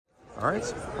All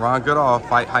right, Ron Goodall,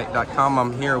 FightHype.com.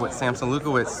 I'm here with Samson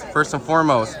Lukowicz. First and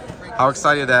foremost, how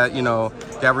excited that, you know,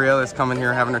 Gabriela is coming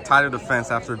here having her title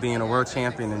defense after being a world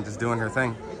champion and just doing her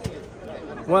thing.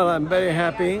 Well, I'm very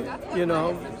happy. You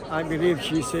know, I believe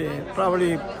she's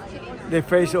probably the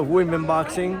face of women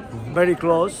boxing, very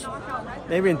close.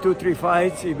 Maybe in 2-3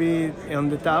 fights, she'll be on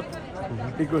the top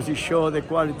because she showed the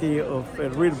quality of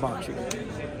real boxing.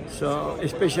 So,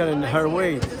 especially in her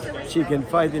weight, she can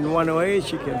fight in 108,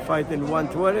 she can fight in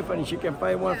 112, and she can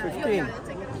fight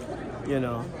 115, you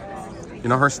know. You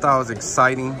know, her style is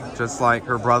exciting, just like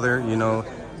her brother. You know,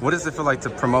 what does it feel like to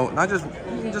promote not just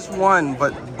one,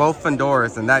 but both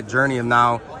Fundoras and that journey of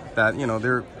now that, you know,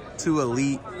 they're two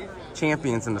elite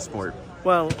champions in the sport?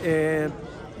 Well,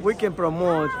 we can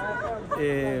promote,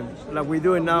 like we're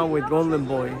doing now with Golden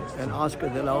Boy and Oscar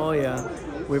de la Hoya,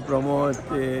 we promote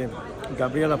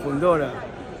Gabriela Fundora.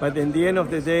 But in the end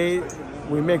of the day,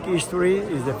 we make history.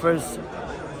 Is the first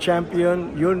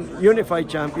champion, unified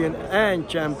champion and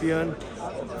champion,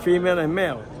 female and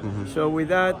male. So with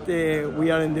that,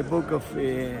 we are in the book of,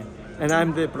 and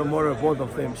I'm the promoter of both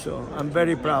of them. So I'm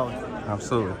very proud.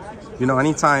 Absolutely. You know,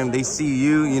 anytime they see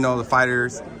you, you know, the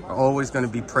fighters are always going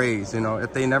to be praised. You know,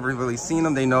 if they never really seen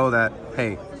them, they know that,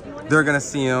 hey, they're going to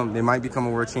see them. They might become a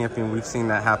world champion. We've seen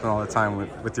that happen all the time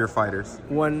with your fighters.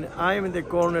 When I'm in the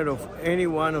corner of any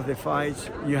one of the fights,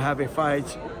 you have a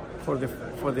fight for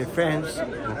the fans.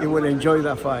 You will enjoy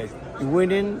that fight.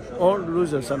 Winning or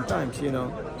losing sometimes, you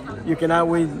know. You cannot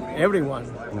win everyone.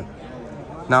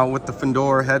 Now, with the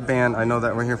Fundora headband, I know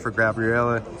that we're here for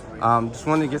Gabriela. Just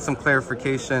wanted to get some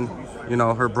clarification. You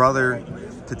know, her brother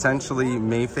potentially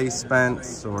may face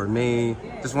Spence or may,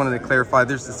 just wanted to clarify.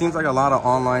 It seems like a lot of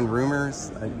online rumors.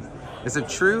 Is it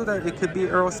true that it could be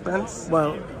Errol Spence?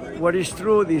 Well, what is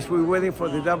true is we're waiting for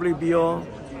the WBO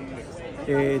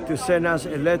to send us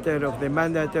a letter of the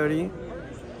mandatory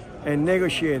and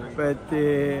negotiate. But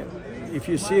if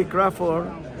you see Crawford,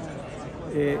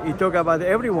 he talk about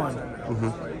everyone.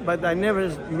 But I never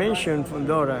mentioned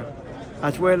Fundora,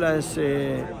 as well as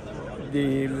a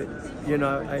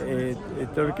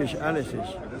Turkish analysis.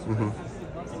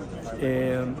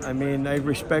 I mean, I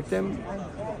respect him,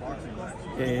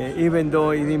 even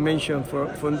though he didn't mention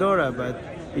Fundora, but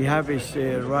he have his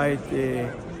right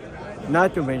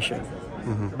not to mention.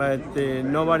 But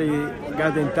nobody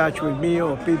got in touch with me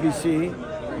or PBC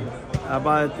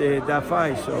about that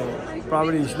fight, so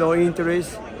probably it's no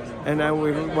interest. And I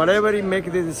will, whatever he make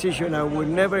the decision, I will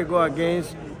never go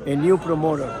against a new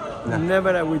promoter. No.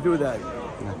 Never I will do that.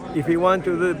 No. If he want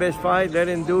to do the best fight, let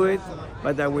him do it,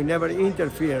 but I will never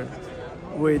interfere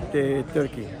with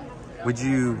Turkey. Would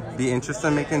you be interested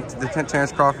in making the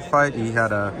Terence Crawford fight? He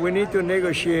had a... We need to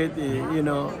negotiate, you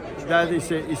know, that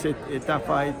is a tough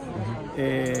fight.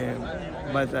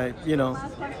 But, you know,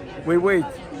 we wait.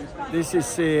 This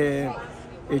is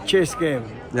a chess game.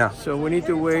 Yeah. So we need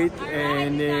to wait,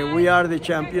 and we are the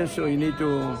champions, so you need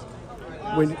to,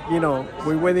 you know,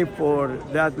 we're waiting for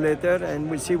that letter, and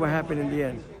we'll see what happens in the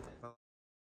end.